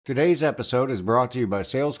Today's episode is brought to you by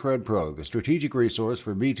SalesCred Pro, the strategic resource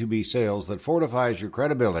for B2B sales that fortifies your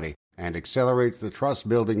credibility and accelerates the trust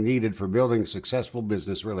building needed for building successful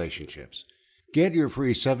business relationships. Get your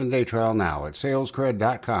free 7-day trial now at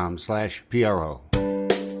salescred.com/PRO.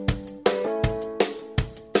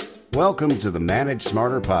 Welcome to the Manage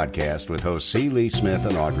Smarter podcast with hosts C. Lee Smith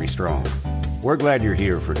and Audrey Strong. We're glad you're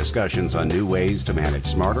here for discussions on new ways to manage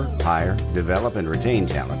smarter, hire, develop, and retain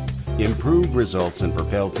talent, improve results, and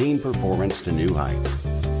propel team performance to new heights.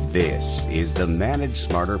 This is the Manage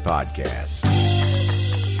Smarter podcast.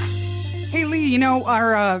 Hey, Lee,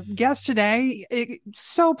 our guest today,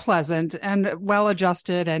 so pleasant and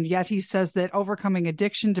well-adjusted, and yet he says that overcoming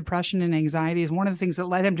addiction, depression, and anxiety is one of the things that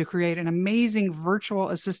led him to create an amazing virtual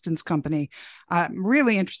assistance company. I'm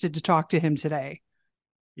really interested to talk to him today.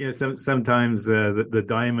 Yeah, sometimes the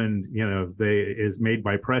diamond, is made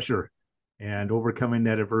by pressure, and overcoming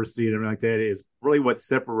that adversity and everything like that is really what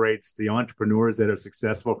separates the entrepreneurs that are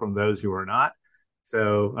successful from those who are not.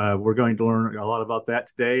 So we're going to learn a lot about that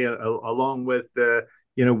today, along with,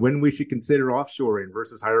 when we should consider offshoring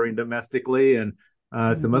versus hiring domestically, and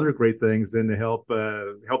some other great things then to help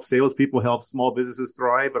salespeople, help small businesses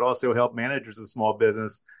thrive, but also help managers of small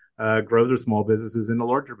business grow their small businesses into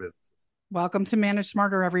larger businesses. Welcome to Manage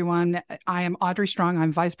Smarter, everyone. I am Audrey Strong.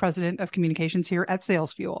 I'm Vice President of Communications here at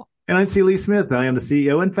Sales Fuel. And I'm C. Lee Smith. I am the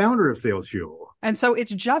CEO and founder of Sales Fuel. And so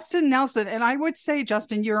it's Justin Nelson. And I would say,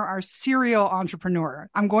 Justin, you're our serial entrepreneur.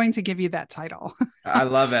 I'm going to give you that title. I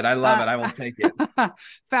love it. I will take it.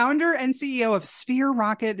 Founder and CEO of Sphere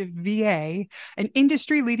Rocket VA, an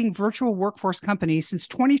industry-leading virtual workforce company. Since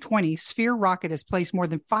 2020, Sphere Rocket has placed more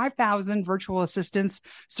than 5,000 virtual assistants,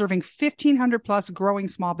 serving 1,500 plus growing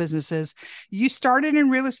small businesses. You started in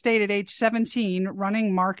real estate at age 17,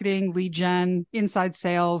 running marketing, lead gen, inside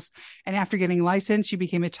sales. And after getting licensed, you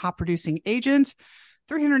became a top producing agent.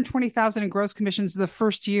 320,000 in gross commissions the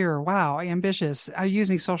first year. Wow, ambitious.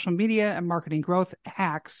 Using social media and marketing growth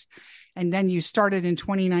hacks. And then you started in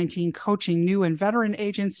 2019 coaching new and veteran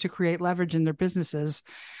agents to create leverage in their businesses.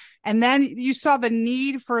 And then you saw the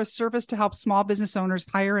need for a service to help small business owners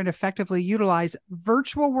hire and effectively utilize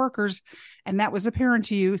virtual workers. And that was apparent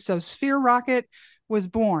to you. So Sphere Rocket was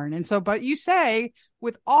born. And so, but you say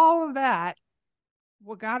with all of that,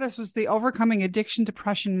 what got us was the overcoming addiction,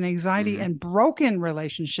 depression, and anxiety and broken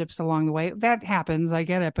relationships along the way. That happens. I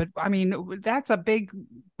get it. But I mean, that's a big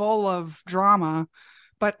bowl of drama.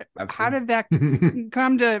 But Absolutely. How did that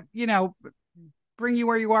come to, bring you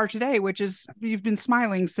where you are today, which is you've been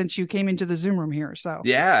smiling since you came into the Zoom room here. So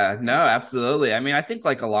yeah, no, absolutely. I mean, I think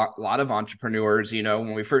like a lot of entrepreneurs,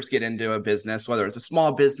 when we first get into a business, whether it's a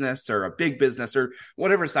small business or a big business or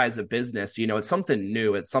whatever size of business, it's something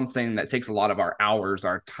new. It's something that takes a lot of our hours,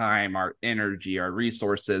 our time, our energy, our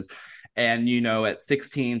resources. And, at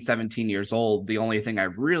 16, 17 years old, the only thing I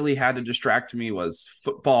really had to distract me was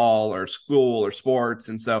football or school or sports.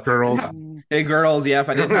 And so girls, yeah, if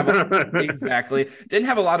I didn't have exactly, didn't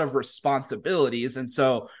have a lot of responsibilities. And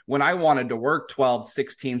so when I wanted to work 12,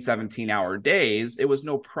 16, 17-hour days, it was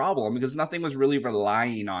no problem because nothing was really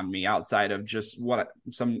relying on me outside of just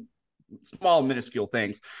some small minuscule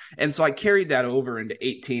things. And so I carried that over into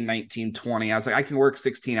 18, 19, 20. I was like, I can work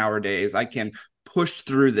 16-hour days. I can push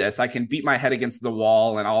through this. I can beat my head against the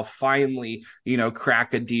wall and I'll finally,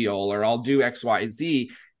 crack a deal or I'll do X, Y,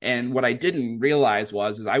 Z. And what I didn't realize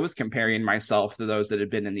is I was comparing myself to those that had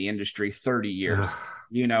been in the industry 30 years.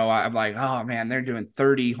 I'm like, oh man, they're doing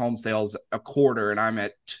 30 home sales a quarter and I'm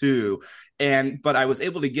at 2. But I was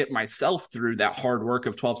able to get myself through that hard work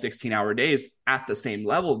of 12, 16-hour days at the same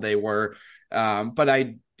level they were. But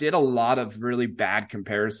I did a lot of really bad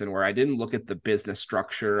comparison where I didn't look at the business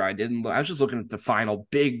structure. I was just looking at the final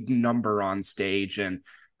big number on stage. And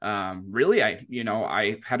really, I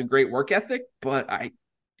had a great work ethic, but I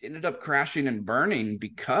ended up crashing and burning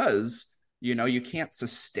because you can't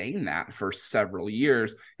sustain that for several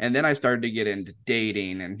years. And then I started to get into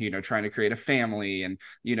dating and, trying to create a family and,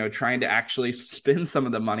 trying to actually spend some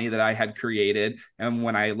of the money that I had created. And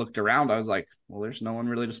when I looked around, I was like, well, there's no one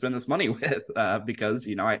really to spend this money with because,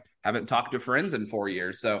 I haven't talked to friends in 4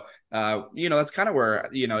 years. So, that's kind of where,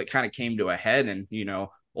 it kind of came to a head. And,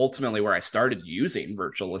 ultimately where I started using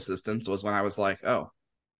virtual assistants was when I was like, oh,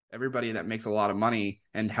 everybody that makes a lot of money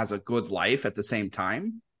and has a good life at the same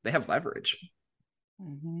time, they have leverage.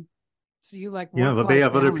 Mm-hmm. So you like, but they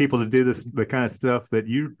have other people to do the kind of stuff that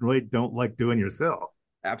you really don't like doing yourself.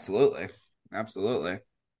 Absolutely.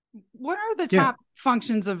 What are the top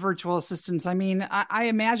functions of virtual assistants? I mean, I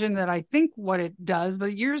imagine that I think what it does,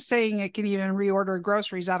 but you're saying it can even reorder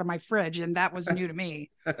groceries out of my fridge, and that was new to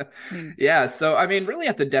me. Yeah. So, I mean, really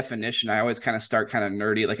at the definition, I always kind of start kind of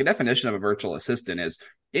nerdy. Like a definition of a virtual assistant is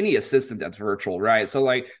any assistant that's virtual, right? So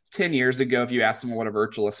like 10 years ago, if you asked someone what a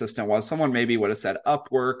virtual assistant was, someone maybe would have said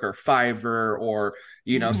Upwork or Fiverr or,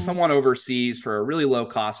 someone overseas for a really low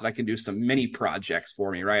cost that I can do some mini projects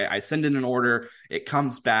for me, right? I send in an order, it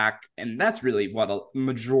comes back, and that's really what a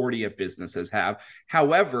majority of businesses have.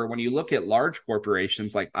 However, when you look at large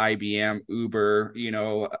corporations like IBM, Uber,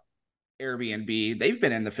 Airbnb, they've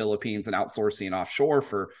been in the Philippines and outsourcing offshore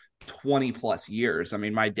for 20 plus years. I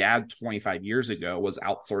mean, my dad 25 years ago was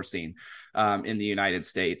outsourcing in the United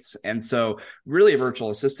States. And so really a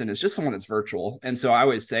virtual assistant is just someone that's virtual. And so I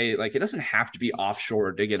always say, like, it doesn't have to be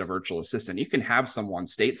offshore to get a virtual assistant. You can have someone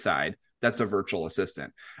stateside that's a virtual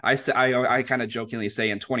assistant. I kind of jokingly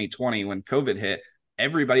say in 2020 when COVID hit,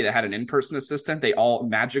 everybody that had an in-person assistant, they all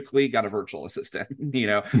magically got a virtual assistant.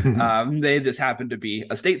 They just happened to be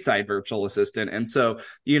a stateside virtual assistant. And so,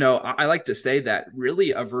 I like to say that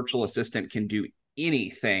really a virtual assistant can do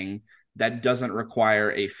anything that doesn't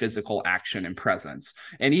require a physical action and presence.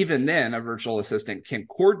 And even then, a virtual assistant can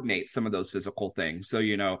coordinate some of those physical things. So,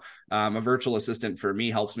 a virtual assistant for me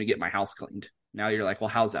helps me get my house cleaned. Now you're like, well,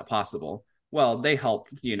 how's that possible? Well, they help,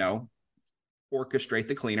 orchestrate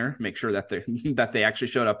the cleaner, make sure that they actually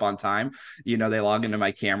showed up on time. They log into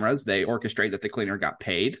my cameras, they orchestrate that the cleaner got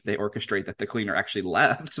paid, they orchestrate that the cleaner actually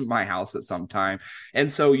left my house at some time. And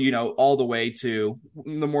so, all the way to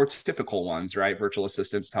the more typical ones, right? Virtual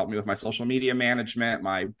assistants to help me with my social media management,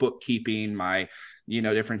 my bookkeeping, my,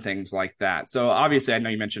 different things like that. So obviously, I know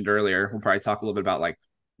you mentioned earlier, we'll probably talk a little bit about like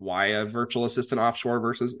why a virtual assistant offshore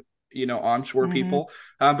versus onshore people.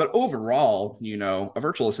 But overall, a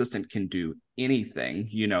virtual assistant can do anything,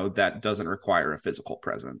 that doesn't require a physical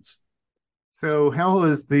presence. So how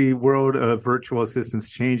is the world of virtual assistants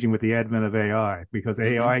changing with the advent of AI? Because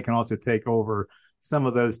AI can also take over some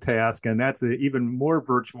of those tasks, and that's an even more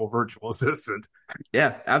virtual assistant.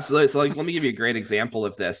 Yeah, absolutely. So like, let me give you a great example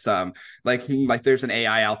of this. Like there's an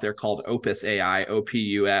AI out there called Opus AI,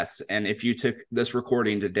 OPUS. And if you took this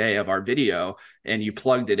recording today of our video and you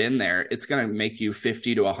plugged it in there, it's going to make you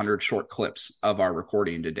 50 to 100 short clips of our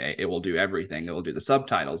recording today. It will do everything. It will do the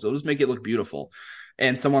subtitles. It'll just make it look beautiful.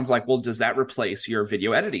 And someone's like, well, does that replace your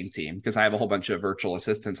video editing team? Because I have a whole bunch of virtual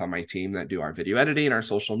assistants on my team that do our video editing, our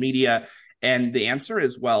social media. And the answer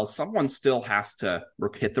is, well, someone still has to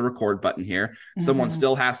hit the record button here. Someone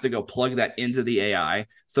still has to go plug that into the AI.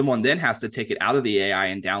 Someone then has to take it out of the AI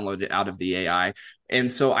and download it out of the AI.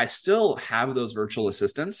 And so I still have those virtual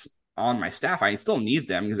assistants on my staff. I still need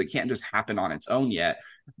them because it can't just happen on its own yet.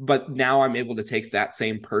 But now I'm able to take that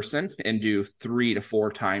same person and do 3 to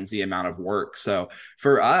 4 times the amount of work. So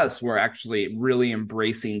for us, we're actually really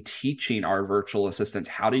embracing teaching our virtual assistants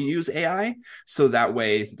how to use AI. So that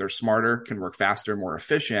way they're smarter, can work faster, more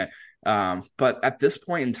efficient. But at this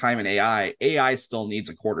point in time in AI still needs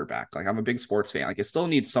a quarterback. Like I'm a big sports fan. Like it still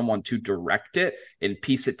needs someone to direct it and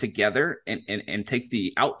piece it together and take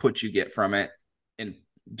the output you get from it and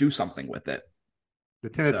do something with it. The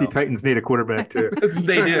Tennessee Titans need a quarterback too.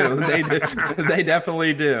 They do. They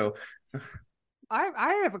definitely do.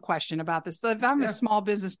 I have a question about this. If I'm a small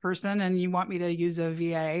business person and you want me to use a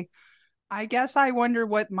VA, I guess I wonder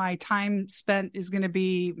what my time spent is going to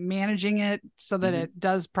be managing it so that it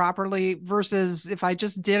does properly versus if I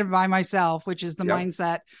just did it by myself, which is the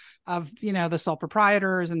mindset of, the sole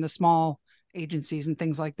proprietors and the small agencies and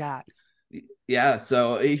things like that. Yeah.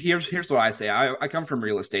 So here's what I say. I come from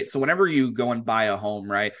real estate. So whenever you go and buy a home,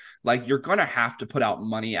 right, like you're going to have to put out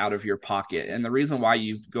money out of your pocket. And the reason why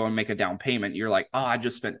you go and make a down payment, you're like, oh, I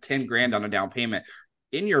just spent 10 grand on a down payment.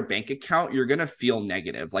 In your bank account, you're going to feel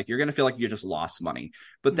negative. Like you're going to feel like you just lost money,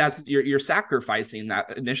 but that's you're sacrificing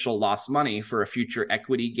that initial lost money for a future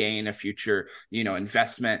equity gain, a future,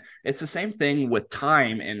 investment. It's the same thing with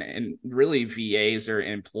time and really VAs or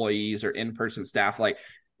employees or in-person staff. Like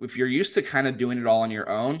if you're used to kind of doing it all on your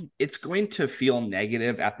own, it's going to feel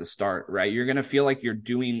negative at the start, right? You're going to feel like you're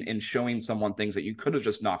doing and showing someone things that you could have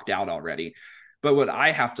just knocked out already. But what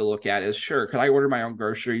I have to look at is, sure, could I order my own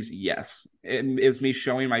groceries? Yes. Is me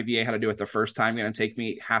showing my VA how to do it the first time going to take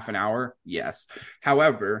me half an hour? Yes.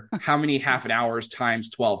 However, how many half an hours times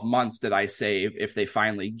 12 months did I save if they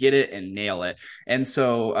finally get it and nail it? And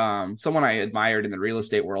so someone I admired in the real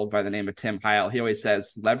estate world by the name of Tim Heil, he always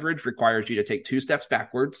says, leverage requires you to take 2 steps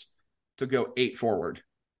backwards to go 8 forward.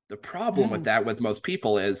 The problem with that with most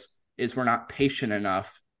people is we're not patient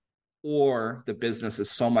enough, or the business is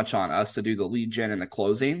so much on us to do the lead gen and the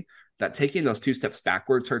closing that taking those 2 steps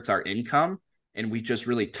backwards hurts our income and we just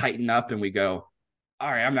really tighten up and we go, all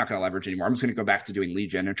right, I'm not going to leverage anymore. I'm just going to go back to doing lead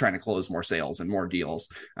gen and trying to close more sales and more deals.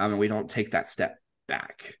 And we don't take that step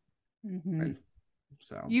back. Mm-hmm. And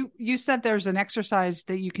so you said there's an exercise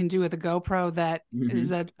that you can do with a GoPro that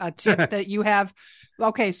is a tip that you have.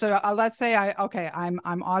 Okay. So let's say I'm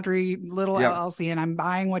Audrey Little LLC and I'm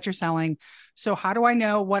buying what you're selling. So how do I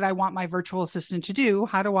know what I want my virtual assistant to do?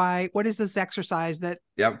 What is this exercise that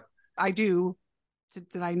I do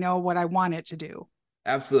that I know what I want it to do?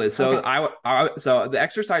 Absolutely. So so the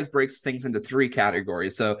exercise breaks things into 3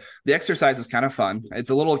 categories. So the exercise is kind of fun. It's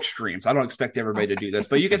a little extreme. So I don't expect everybody to do this,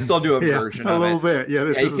 but you can still do a version of it. A little bit. Yeah.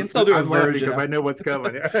 You can still do a version because I know what's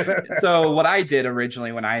coming. So what I did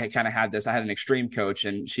originally when I kind of had this, I had an extreme coach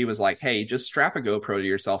and she was like, hey, just strap a GoPro to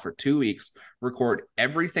yourself for 2 weeks, record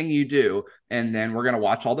everything you do. And then we're going to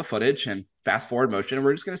watch all the footage and fast forward motion. And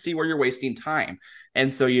we're just going to see where you're wasting time.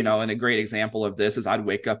 And so, and a great example of this is I'd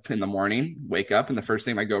wake up in the morning, and the first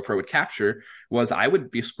thing my GoPro would capture was I would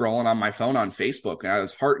be scrolling on my phone on Facebook and I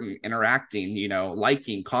was interacting,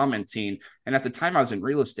 liking, commenting. And at the time I was in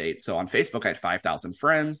real estate. So on Facebook, I had 5,000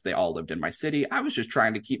 friends. They all lived in my city. I was just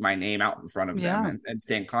trying to keep my name out in front of them and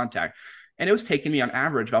stay in contact. And it was taking me on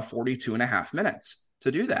average about 42.5 minutes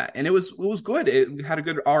to do that. And it was good. It had a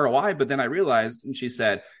good ROI. But then I realized, and she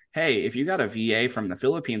said, hey, if you got a VA from the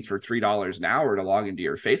Philippines for $3 an hour to log into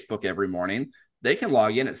your Facebook every morning, they can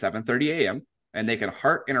log in at 7:30 a.m. and they can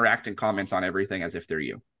heart, interact, and comment on everything as if they're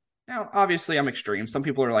you. Now, obviously, I'm extreme. Some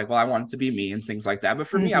people are like, well, I want it to be me and things like that. But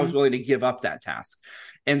for me, I was willing to give up that task.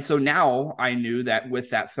 And so now I knew that with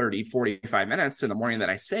that 30, 45 minutes in the morning that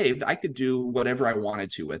I saved, I could do whatever I wanted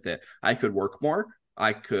to with it. I could work more.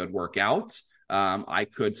 I could work out. I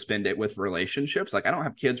could spend it with relationships. Like I don't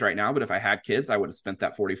have kids right now, but if I had kids, I would have spent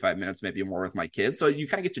that 45 minutes, maybe more with my kids. So you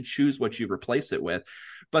kind of get to choose what you replace it with.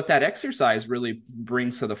 But that exercise really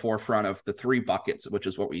brings to the forefront of the 3 buckets, which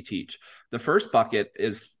is what we teach. The first bucket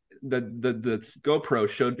is the GoPro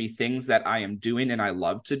showed me things that I am doing and I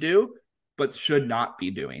love to do, but should not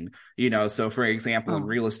be doing, So for example, in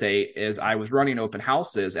real estate is I was running open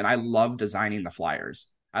houses and I love designing the flyers.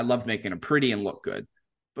 I loved making them pretty and look good.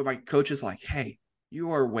 But my coach is like, hey,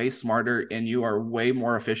 you are way smarter and you are way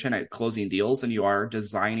more efficient at closing deals than you are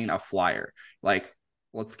designing a flyer. Like,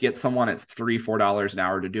 let's get someone at $3, $4 an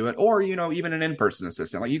hour to do it. Or, even an in-person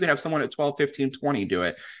assistant. Like you could have someone at 12, 15, 20 do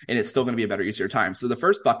it, and it's still going to be a better use of your time. So the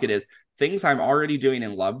first bucket is things I'm already doing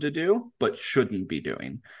and love to do, but shouldn't be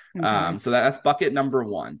doing. Okay. So that's bucket number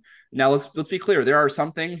 1. Now let's be clear. There are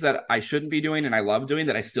some things that I shouldn't be doing and I love doing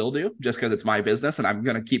that I still do just because it's my business and I'm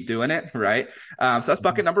going to keep doing it. Right. So that's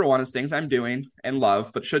bucket number 1 is things I'm doing and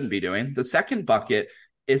love, but shouldn't be doing. The second bucket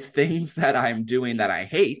is things that I'm doing that I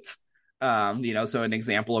hate. So an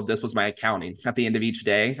example of this was my accounting. At the end of each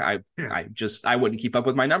day, I wouldn't keep up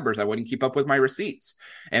with my numbers. I wouldn't keep up with my receipts.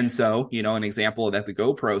 And so, an example that the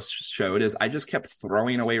GoPro showed is I just kept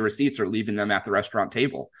throwing away receipts or leaving them at the restaurant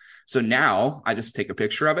table. So now I just take a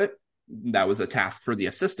picture of it. That was a task for the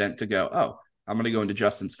assistant to go, oh, I'm going to go into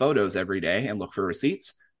Justin's photos every day and look for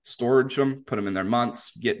receipts, storage them, put them in their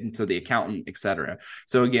months, get into the accountant, etc.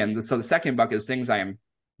 So again, the second bucket is things I am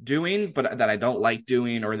doing, but that I don't like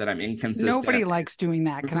doing or that I'm inconsistent. Nobody likes doing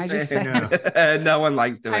that. Can I just say? No one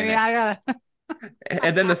likes doing it.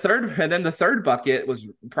 And then the third bucket was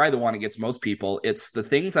probably the one that gets most people. It's the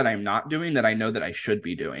things that I'm not doing that I know that I should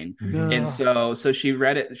be doing. And so she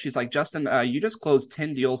read it. She's like, Justin, you just closed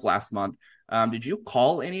 10 deals last month. Did you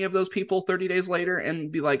call any of those people 30 days later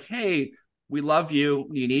and be like, hey, we love you.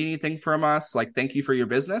 Do you need anything from us? Like, thank you for your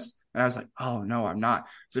business. And I was like, oh, no, I'm not.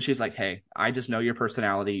 So she's like, hey, I just know your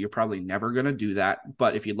personality. You're probably never going to do that.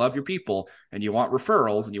 But if you love your people and you want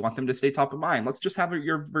referrals and you want them to stay top of mind, let's just have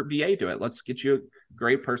your VA do it. Let's get you a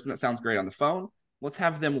great person that sounds great on the phone. Let's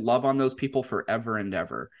have them love on those people forever and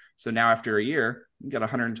ever. So now after a year, you got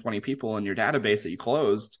 120 people in your database that you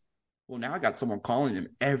closed. Well, now I got someone calling them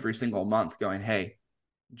every single month going, hey,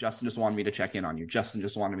 Justin just wanted me to check in on you. Justin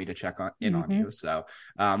just wanted me to check in on you. So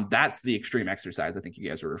that's the extreme exercise I think you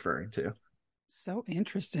guys were referring to. So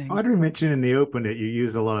interesting. Audrey mentioned in the open that you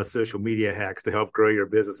use a lot of social media hacks to help grow your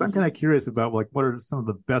business. I'm kind of curious about what are some of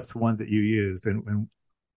the best ones that you used and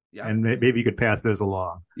maybe you could pass those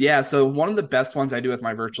along. Yeah. So one of the best ones I do with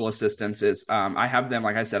my virtual assistants is I have them,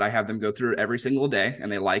 like I said, I have them go through every single day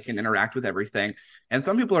and they like and interact with everything. And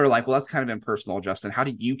some people are like, well, that's kind of impersonal, Justin. How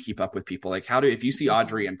do you keep up with people? Like if you see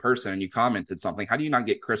Audrey in person and you commented something, how do you not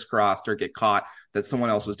get crisscrossed or get caught that someone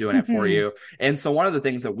else was doing it for you? And so one of the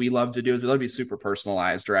things that we love to do is we love to be super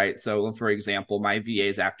personalized, right? So for example, my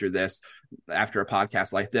VAs after this, after a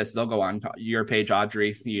podcast like this, they'll go on your page,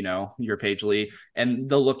 Audrey, your page, Lee, and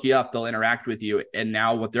they'll look you up, they'll interact with you. And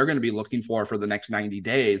now what they're going to be looking for the next 90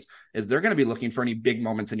 days is they're going to be looking for any big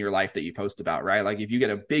moments in your life that you post about, right? Like if you get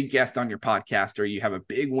a big guest on your podcast, or you have a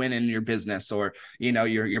big win in your business, or,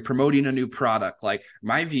 you're promoting a new product, like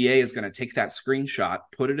my VA is going to take that screenshot,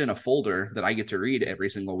 put it in a folder that I get to read every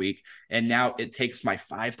single week. And now it takes my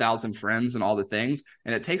 5,000 friends and all the things,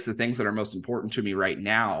 and it takes the things that are most important to me right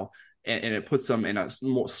now, and it puts them in a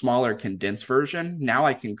smaller condensed version. Now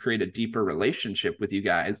I can create a deeper relationship with you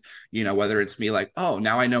guys, whether it's me like, oh,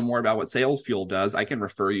 now I know more about what Sales Fuel does. I can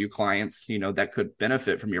refer you clients, that could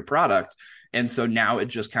benefit from your product. And so now it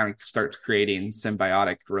just kind of starts creating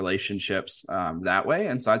symbiotic relationships that way.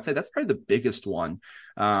 And so I'd say that's probably the biggest one.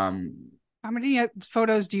 How many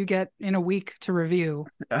photos do you get in a week to review?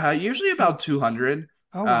 Usually about 200.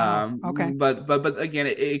 Oh, wow. Okay. But again,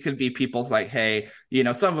 it could be people's like, hey,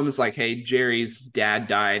 some of them is like, hey, Jerry's dad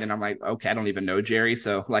died. And I'm like, okay, I don't even know Jerry.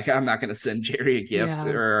 So like, I'm not going to send Jerry a gift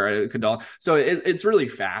or a condolence. So it's really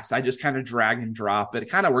fast. I just kind of drag and drop. It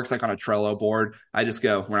kind of works like on a Trello board. I just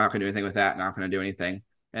go, we're not going to do anything with that. Not going to do anything.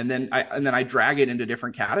 And then I drag it into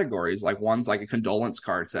different categories. Like one's like a condolence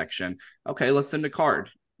card section. Okay, let's send a card.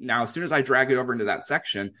 Now, as soon as I drag it over into that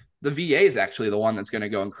section, the VA is actually the one that's going to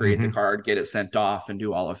go and create the card, get it sent off, and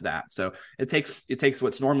do all of that. So it takes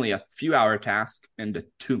what's normally a few hour task into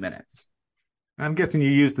 2 minutes. I'm guessing you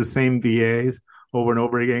use the same VAs over and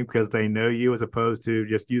over again because they know you, as opposed to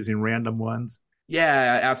just using random ones.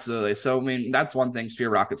 Yeah, absolutely. So, I mean, that's one thing Sphere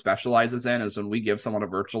Rocket specializes in, is when we give someone a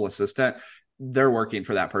virtual assistant, they're working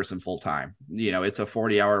for that person full time. It's a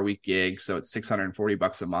 40-hour a week gig, so it's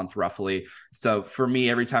 $640 a month roughly. So for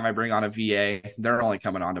me, every time I bring on a VA, they're only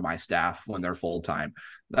coming onto my staff when they're full time.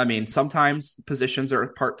 I mean, sometimes positions are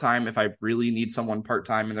part time if I really need someone part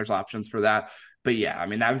time, and there's options for that. But yeah, I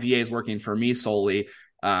mean, that VA is working for me solely.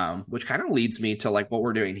 Which kind of leads me to like what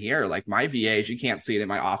we're doing here. Like my VAs, you can't see it in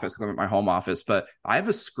my office because I'm at my home office, but I have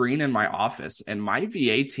a screen in my office, and my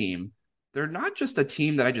VA team, they're not just a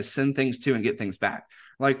team that I just send things to and get things back.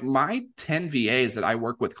 Like my 10 VAs that I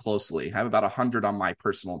work with closely, I have about 100 on my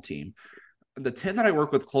personal team. The 10 that I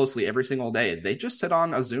work with closely every single day, they just sit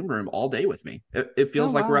on a Zoom room all day with me. It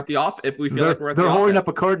feels like we're at the office. If we feel like we're at the office. They're holding up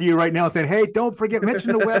a card to you right now saying, hey, don't forget,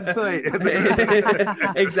 mention the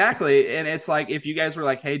website. Exactly. And it's like, if you guys were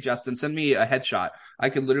like, hey, Justin, send me a headshot, I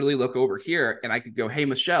could literally look over here and I could go, hey,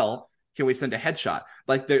 Michelle, can we send a headshot?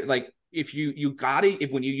 Like they're like, if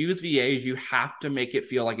when you use VAs, you have to make it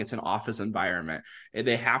feel like it's an office environment.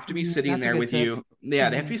 They have to be sitting there with you. Yeah,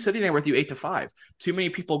 they have to be sitting there with you 8 to 5. Too many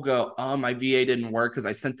people go, oh, my VA didn't work because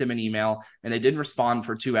I sent them an email and they didn't respond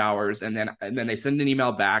for 2 hours. And then they send an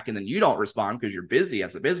email back, and then you don't respond because you're busy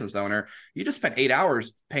as a business owner. You just spent 8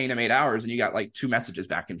 hours paying them 8 hours, and you got like 2 messages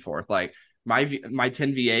back and forth. Like, my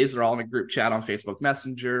 10 VAs are all in a group chat on Facebook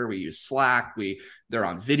Messenger. We use Slack. They're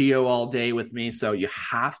on video all day with me. So you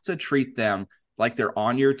have to treat them like they're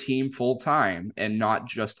on your team full time, and not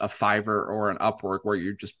just a Fiverr or an Upwork where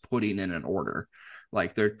you're just putting in an order.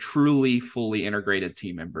 Like they're truly fully integrated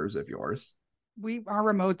team members of yours. Our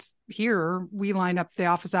remotes here, we line up the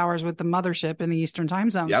office hours with the mothership in the Eastern time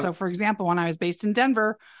zone. Yep. So for example, when I was based in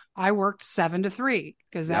Denver, I worked 7 to 3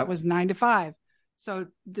 because that was 9 to 5. So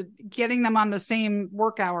getting them on the same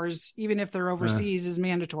work hours, even if they're overseas, is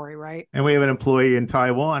mandatory, right? And we have an employee in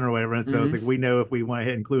Taiwan or whatever. And so it's like, we know if we want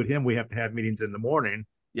to include him, we have to have meetings in the morning.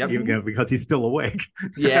 Yep. Even because he's still awake.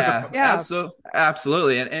 Yeah.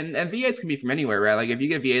 Absolutely. And VAs can be from anywhere, right? Like if you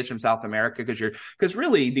get VAs from South America, because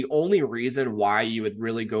really the only reason why you would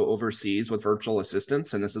really go overseas with virtual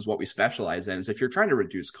assistants, and this is what we specialize in, is if you're trying to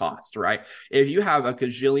reduce cost, right? If you have a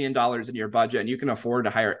gajillion dollars in your budget and you can afford to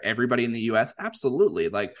hire everybody in the US, absolutely.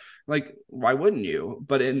 Like why wouldn't you?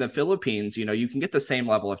 But in the Philippines, you can get the same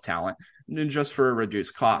level of talent just for a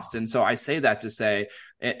reduced cost. And so I say that to say,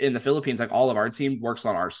 in the Philippines, like all of our team works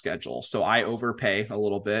on our schedule. So I overpay a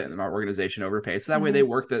little bit and our organization overpays. So that way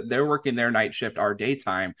they're working their night shift, our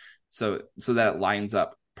daytime. So that it lines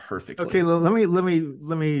up perfectly. Okay. Well, let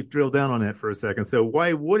me drill down on that for a second. So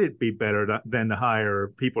why would it be better than to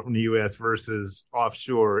hire people from the US versus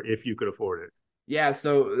offshore if you could afford it? Yeah,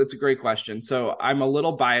 so that's a great question. So I'm a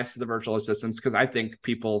little biased to the virtual assistants because I think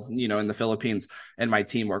people, in the Philippines and my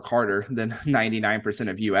team work harder than 99%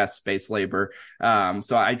 of US-based labor.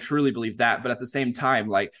 So I truly believe that. But at the same time,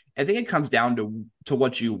 like I think it comes down to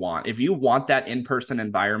what you want. If you want that in-person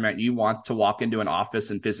environment, you want to walk into an office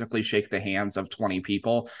and physically shake the hands of 20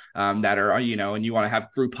 people that are, and you want to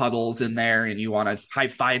have group huddles in there and you want to high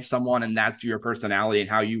five someone, and that's your personality and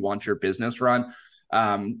how you want your business run.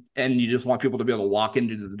 and you just want people to be able to walk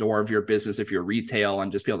into the door of your business if you're retail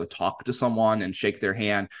and just be able to talk to someone and shake their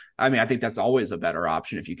hand. I mean, I think that's always a better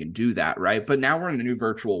option if you can do that, right? But now we're in a new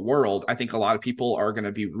virtual world. I think a lot of people are going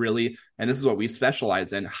to be really, and this is what we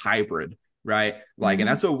specialize in, hybrid, right? Like, and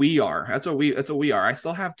that's what we are. That's what we are. I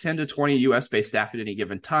still have 10 to 20 US based staff at any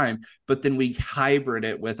given time, but then we hybrid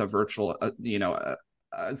it with a virtual,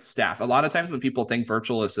 staff. A lot of times when people think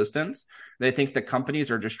virtual assistants, they think the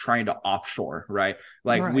companies are just trying to offshore, right?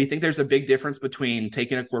 Like we think there's a big difference between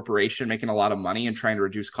taking a corporation, making a lot of money and trying to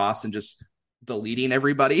reduce costs and just deleting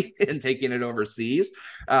everybody and taking it overseas.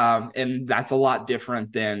 And that's a lot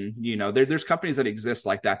different than, there's companies that exist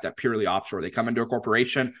like that purely offshore. They come into a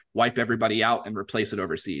corporation, wipe everybody out and replace it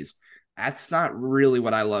overseas. That's not really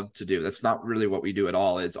what I love to do. That's not really what we do at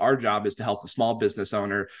all. It's our job is to help the small business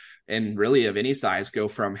owner, and really of any size, go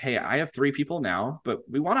from, hey, I have 3 people now, but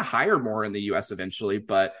we want to hire more in the US eventually.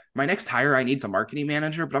 But my next hire, I need a marketing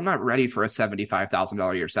manager, but I'm not ready for a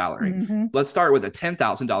 $75,000 a year salary. Let's start with a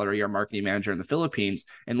 $10,000 a year marketing manager in the Philippines,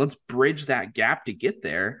 and let's bridge that gap to get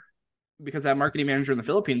there. Because that marketing manager in the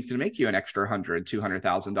Philippines can make you an extra $100,000,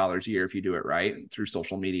 $200,000 a year if you do it right through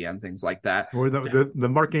social media and things like that. Or the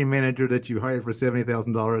marketing manager that you hired for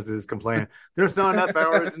 $70,000 is complaining, there's not enough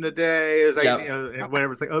hours in the day. It's like,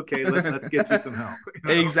 whatever. It's like, okay, let's get you some help.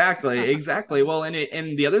 Exactly. Well,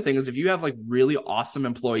 and the other thing is, if you have like really awesome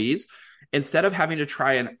employees, instead of having to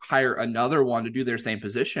try and hire another one to do their same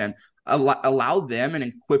position, allow them and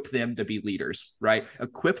equip them to be leaders, right?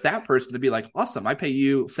 Equip that person to be like, awesome, I pay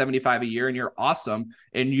you $75,000 a year and you're awesome.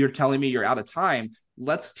 And you're telling me you're out of time.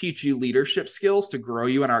 Let's teach you leadership skills to grow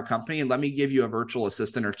you in our company. And let me give you a virtual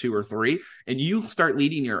assistant or 2 or 3, and you start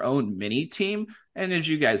leading your own mini team. And as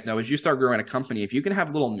you guys know, as you start growing a company, if you can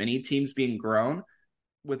have little mini teams being grown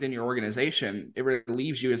within your organization, it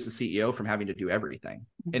relieves you as the CEO from having to do everything.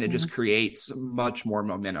 And it just creates much more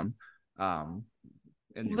momentum.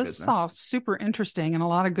 This is all super interesting and a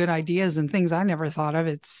lot of good ideas and things I never thought of.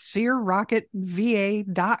 It's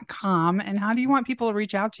sphererocketva.com. And how do you want people to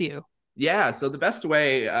reach out to you? Yeah, so the best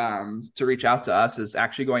way to reach out to us is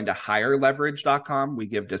actually going to hireleverage.com. We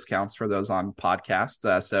give discounts for those on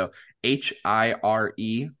podcast. So HIRE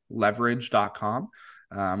leverage.com.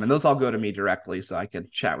 And those all go to me directly, so I can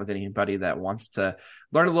chat with anybody that wants to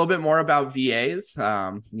learn a little bit more about VAs.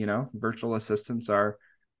 Virtual assistants are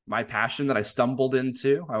my passion that I stumbled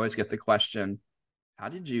into. I always get the question, how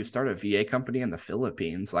did you start a VA company in the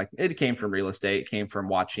Philippines? Like, it came from real estate, came from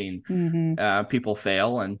watching people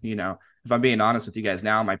fail. And, if I'm being honest with you guys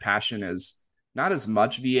now, my passion is not as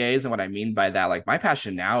much VAs. And what I mean by that, like, my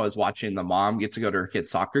passion now is watching the mom get to go to her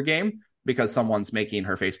kid's soccer game because someone's making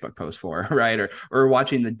her Facebook post for her, right? Or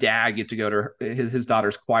watching the dad get to go to his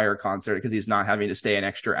daughter's choir concert because he's not having to stay an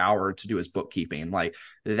extra hour to do his bookkeeping. Like,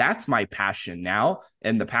 that's my passion now.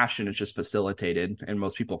 And the passion is just facilitated, and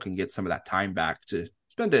most people can get some of that time back to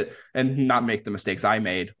spend it and not make the mistakes I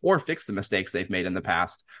made or fix the mistakes they've made in the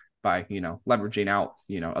past by, leveraging out,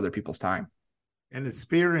 other people's time. And the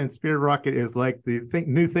Sphere and Sphere Rocket is like the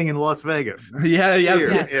new thing in Las Vegas. Yeah.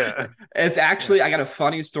 Yes. Yeah. It's actually, I got a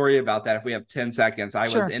funny story about that if we have 10 seconds. I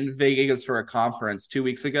was in Vegas for a conference 2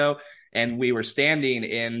 weeks ago, and we were standing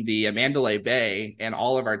in the Mandalay Bay, and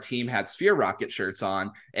all of our team had Sphere Rocket shirts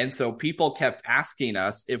on. And so people kept asking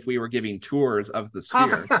us if we were giving tours of the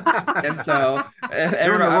Sphere. And so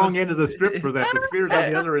you're on the wrong end of the strip for that. The Sphere's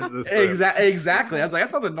on the other end of the strip. Exactly. I was like,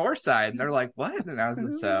 that's on the north side. And they're like, what? And I was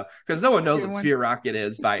like, so, because no one knows what Sphere Rocket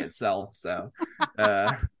is by itself. So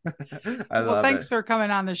thanks for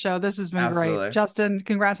coming on the show. This has been great. Justin,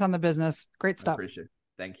 congrats on the business. Great stuff. I appreciate it.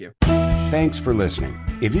 Thank you. Thanks for listening.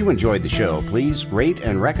 If you enjoyed the show, please rate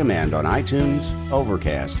and recommend on iTunes,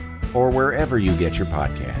 Overcast, or wherever you get your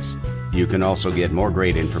podcasts. You can also get more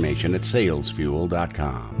great information at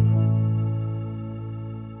salesfuel.com.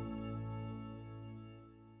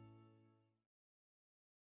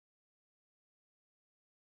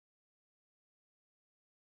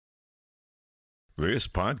 This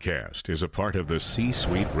podcast is a part of the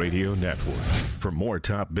C-Suite Radio Network. For more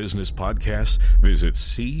top business podcasts, visit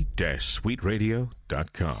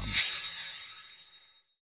c-suiteradio.com.